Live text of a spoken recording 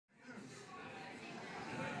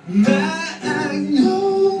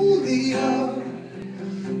Magnolia,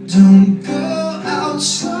 don't go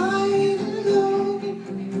outside alone,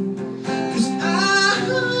 'cause I'm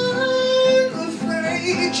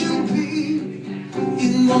afraid you'll be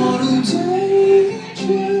in mortal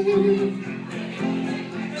danger.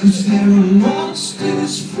 'Cause there are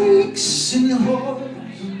monsters, freaks, and whores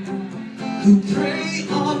who prey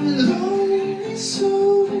on lonely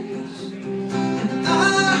souls.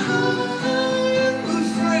 I'm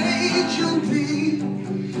afraid you'll be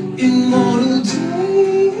in mortal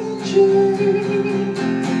danger.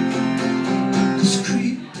 'Cause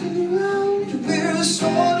creeping around where us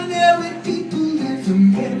ordinary people live, and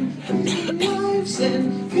men with knives and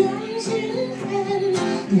guns in hand,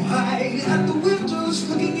 who hide at the windows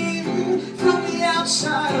looking in from the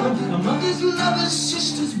outside on our mothers, lovers,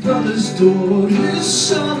 sisters, brothers, daughters,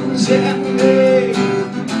 sons, and men.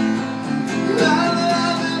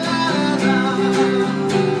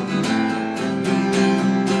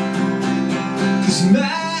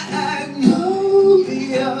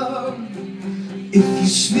 Magnolia, if you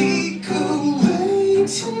sneak away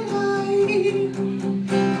tonight,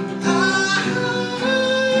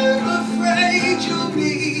 I'm afraid you'll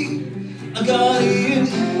need a guardian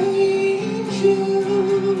angel.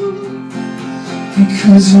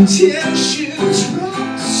 Because intentions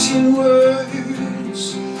wrapped in words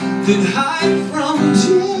that hide from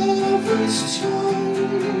devil's tongue,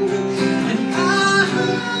 and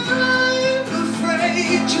I'm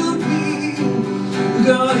afraid you'll be a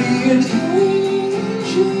guardian angel.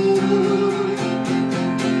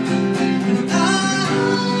 And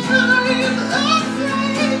I'm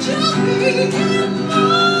afraid you'll be in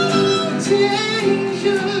mortal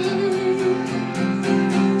danger.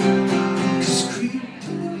 'Cause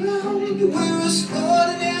creeping around where us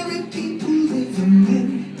ordinary people live, and men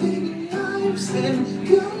with knives and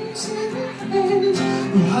guns in hand,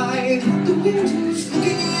 who hide at the windows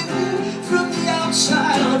looking in from the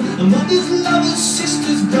outside on our mothers, lovers,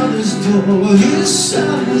 sisters, brothers, daughters,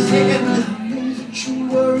 sons, and I know that you're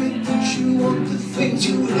worried, that you want the things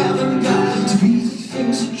you haven't got to be the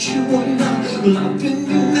things that you are not. Well, I've been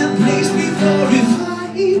in that place before. If I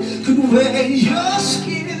could wear your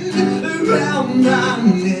skin around my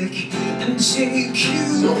neck and take you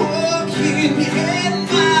walking in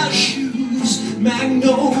my shoes,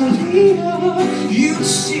 Magnolia, you'd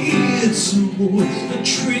see it's all a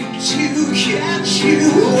trick to catch you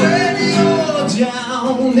when you're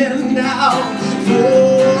down and out.